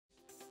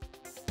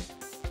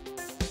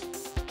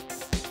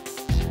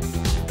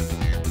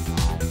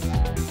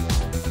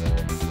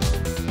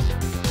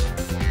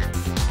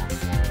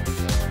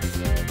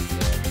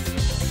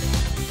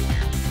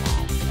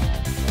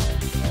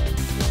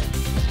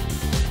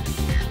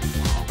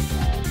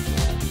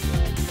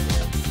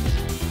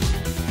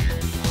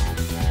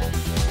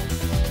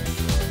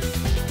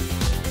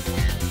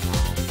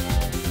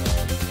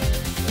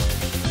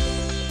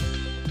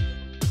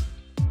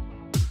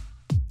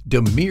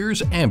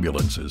Demers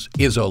Ambulances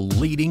is a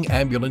leading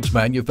ambulance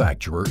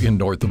manufacturer in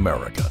North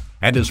America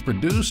and has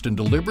produced and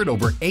delivered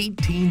over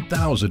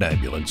 18,000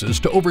 ambulances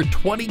to over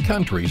 20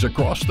 countries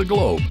across the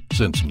globe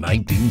since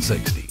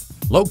 1960.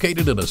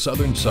 Located in a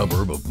southern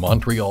suburb of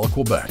Montreal,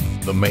 Quebec,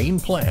 the main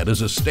plant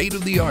is a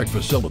state-of-the-art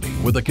facility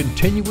with a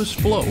continuous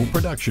flow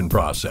production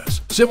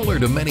process, similar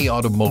to many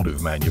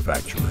automotive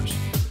manufacturers.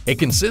 It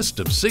consists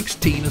of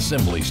 16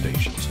 assembly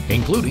stations,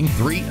 including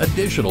 3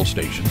 additional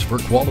stations for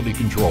quality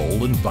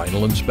control and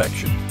final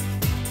inspection.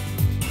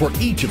 For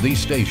each of these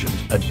stations,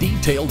 a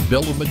detailed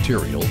bill of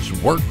materials,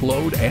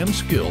 workload, and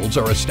skills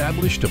are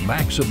established to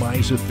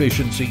maximize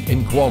efficiency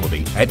and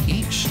quality at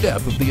each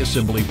step of the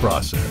assembly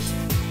process.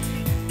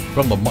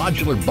 From the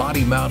modular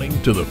body mounting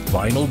to the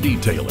final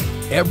detailing,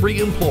 every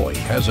employee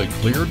has a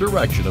clear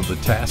direction of the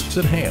tasks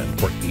at hand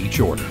for each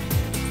order.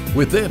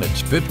 Within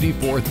its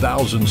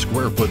 54,000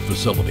 square foot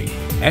facility,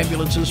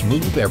 ambulances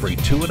move every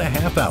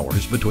 2.5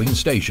 hours between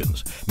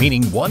stations,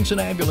 meaning once an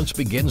ambulance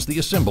begins the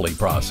assembly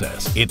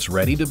process, it's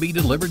ready to be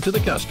delivered to the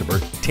customer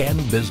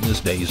 10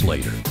 business days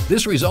later.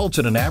 This results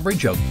in an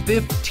average of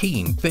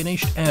 15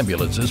 finished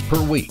ambulances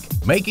per week,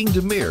 making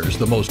Demers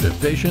the most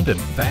efficient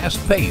and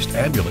fast-paced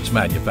ambulance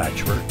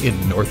manufacturer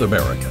in North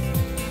America.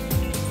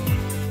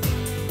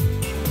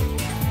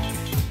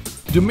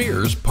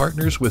 Demers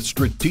partners with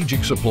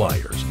strategic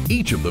suppliers,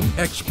 each of them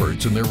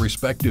experts in their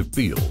respective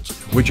fields,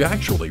 which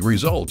actually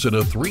results in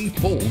a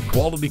threefold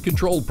quality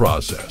control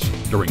process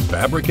during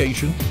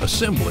fabrication,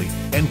 assembly,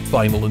 and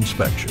final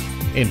inspection.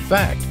 In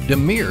fact,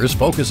 Demers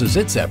focuses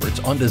its efforts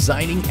on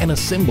designing and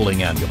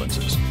assembling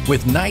ambulances,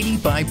 with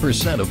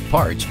 95% of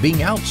parts being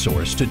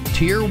outsourced to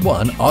Tier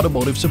 1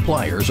 automotive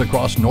suppliers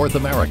across North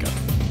America.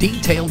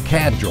 Detailed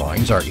CAD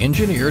drawings are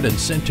engineered and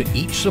sent to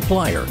each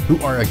supplier,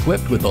 who are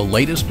equipped with the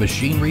latest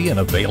machinery and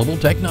available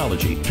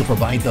technology to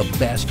provide the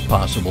best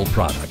possible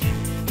product.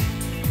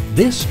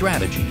 This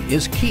strategy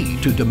is key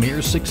to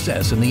Demers'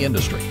 success in the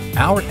industry.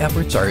 Our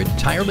efforts are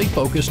entirely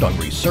focused on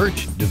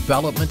research,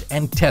 development,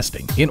 and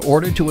testing in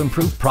order to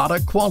improve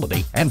product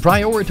quality and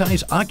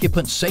prioritize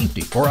occupant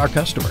safety for our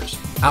customers.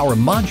 Our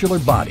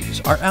modular bodies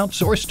are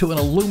outsourced to an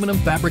aluminum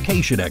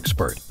fabrication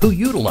expert who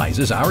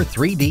utilizes our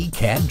 3D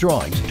CAD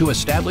drawings to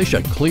establish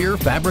a clear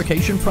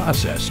fabrication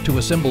process to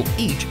assemble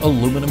each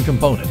aluminum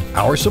component.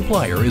 Our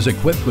supplier is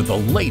equipped with the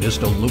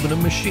latest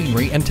aluminum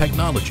machinery and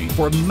technology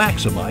for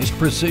maximized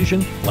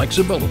precision,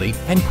 flexibility,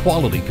 and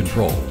quality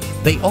control.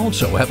 They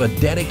also have a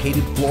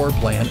dedicated floor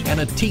plan and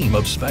a team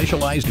of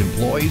specialized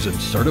employees and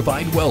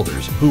certified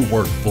welders who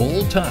work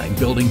full-time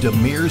building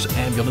Demers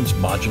ambulance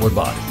modular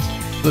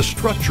bodies. The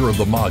structure of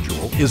the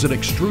module is an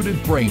extruded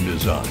frame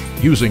design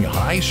using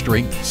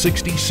high-strength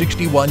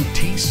 6061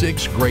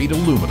 T6 grade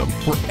aluminum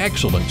for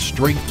excellent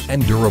strength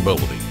and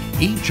durability.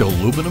 Each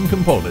aluminum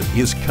component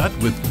is cut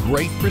with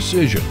great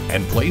precision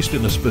and placed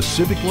in a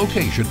specific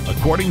location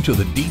according to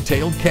the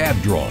detailed CAD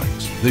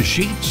drawings. The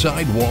sheet,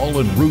 sidewall,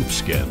 and roof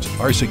skins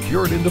are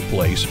secured into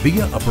place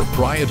via a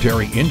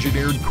proprietary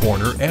engineered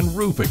corner and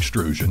roof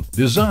extrusion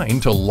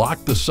designed to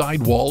lock the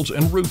sidewalls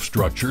and roof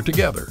structure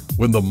together.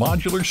 When the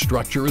modular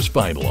structure is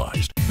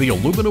finalized, the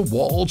aluminum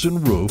walls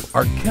and roof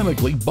are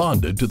chemically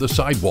bonded to the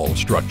sidewall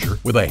structure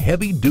with a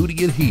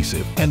heavy-duty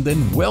adhesive and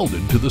then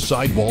welded to the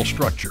sidewall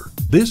structure.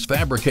 This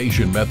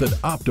fabrication method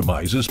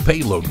optimizes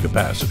payload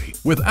capacity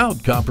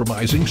without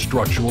compromising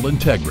structural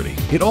integrity.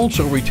 It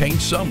also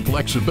retains some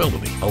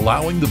flexibility,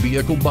 allowing the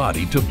vehicle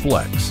body to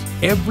flex.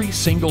 Every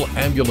single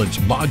ambulance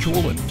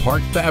module and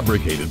part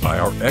fabricated by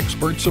our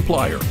expert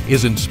supplier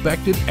is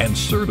inspected and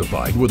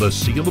certified with a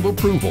seal of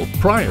approval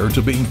prior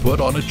to being put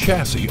on a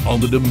chassis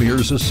on the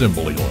Demers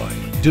assembly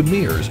line.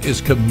 Demers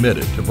is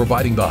committed to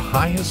providing the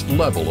highest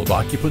level of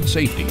occupant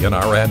safety in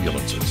our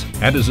ambulances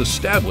and is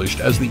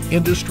established as the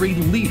industry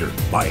leader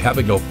by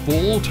having a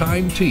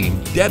full-time team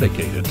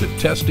dedicated to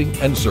testing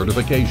and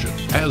certification,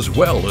 as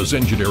well as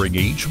engineering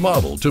each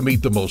model to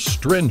meet the most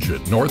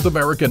stringent North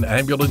American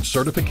ambulance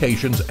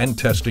certifications and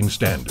testing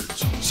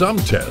standards. Some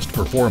tests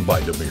performed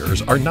by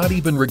Demers are not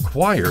even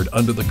required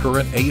under the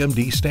current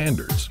AMD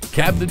standards.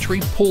 Cabinetry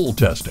pull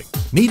testing,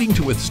 needing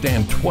to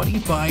withstand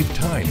 25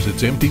 times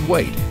its empty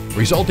weight,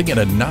 resulting in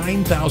a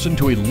 9,000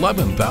 to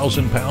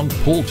 11,000 pound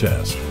pull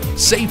test.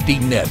 Safety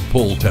net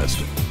pull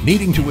testing,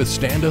 needing to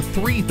withstand a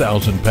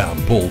 3,000 pound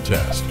pull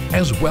test,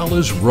 as well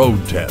as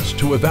road tests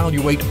to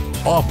evaluate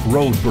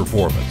off-road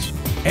performance,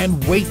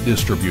 and weight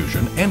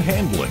distribution and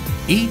handling.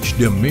 Each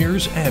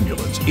Demers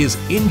ambulance is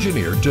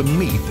engineered to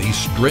meet these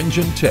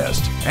stringent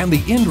tests, and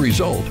the end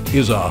result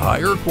is a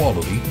higher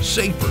quality,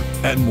 safer,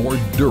 and more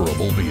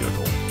durable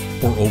vehicle.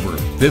 For over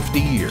 50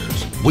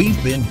 years,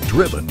 we've been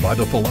driven by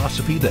the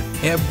philosophy that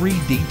every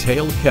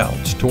detail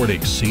counts toward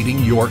exceeding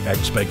your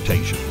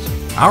expectations.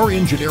 Our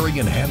engineering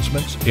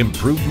enhancements,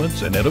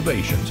 improvements, and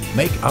innovations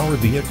make our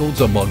vehicles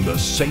among the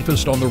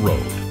safest on the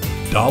road.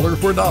 Dollar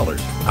for dollar,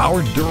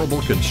 our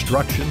durable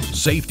construction,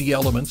 safety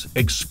elements,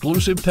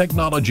 exclusive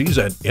technologies,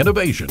 and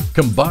innovation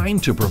combine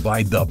to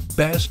provide the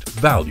best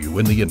value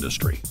in the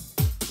industry.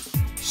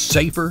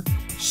 Safer,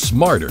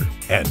 smarter,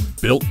 and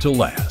built to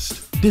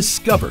last.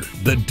 Discover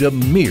the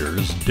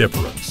Demers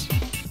difference.